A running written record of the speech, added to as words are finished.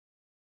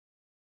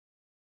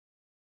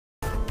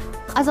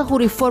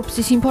ყაზახური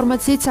Forbes-ის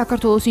ინფორმაციით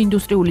საქართველოს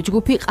ინდუსტრიული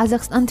ჯგუფი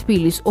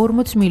ყაზახსტან-თბილისს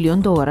 40 მილიონ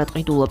დოლარად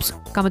ყიდულობს.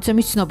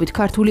 გამოცემის ცნობით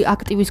ქართული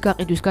აქტივის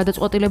გაყიდვის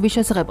გადაწყვეტილების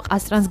შესახებ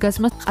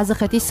ყაზტრანსგაზმა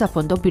ყაზახეთის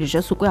საფონდო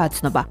ბირჟას უკვე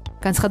აცნობა.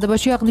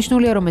 განცხადებაში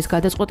აღნიშნულია, რომ ეს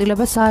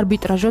გადაწყვეტილება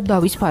საარბიტრაჟო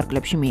დავის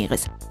ფარგლებში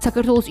მიიღეს.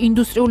 საქართველოს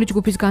ინდუსტრიული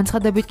ჯგუფის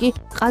განცხადებით კი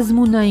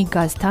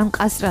ყაზმუნაიგაზთან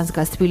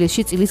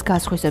ყაზტრანსგაზ-თბილისში წილის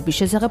გასხვისების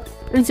შესახებ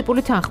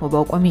პრინციპული თანხმობა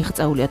უკვე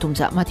მიღწეულია,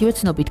 თუმცა მათივე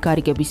ცნობით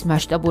გარიგების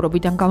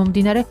მასშტაბურობიდან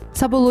გამომდინარე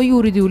საბოლოო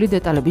იურიდიული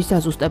დეტალების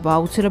დაზუსტება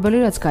აუცილებელი,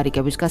 რაც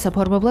გარიგების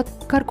გასაფორმებლად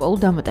გარკვეულ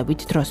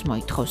დამატებით დროს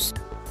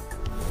მოითხოვს.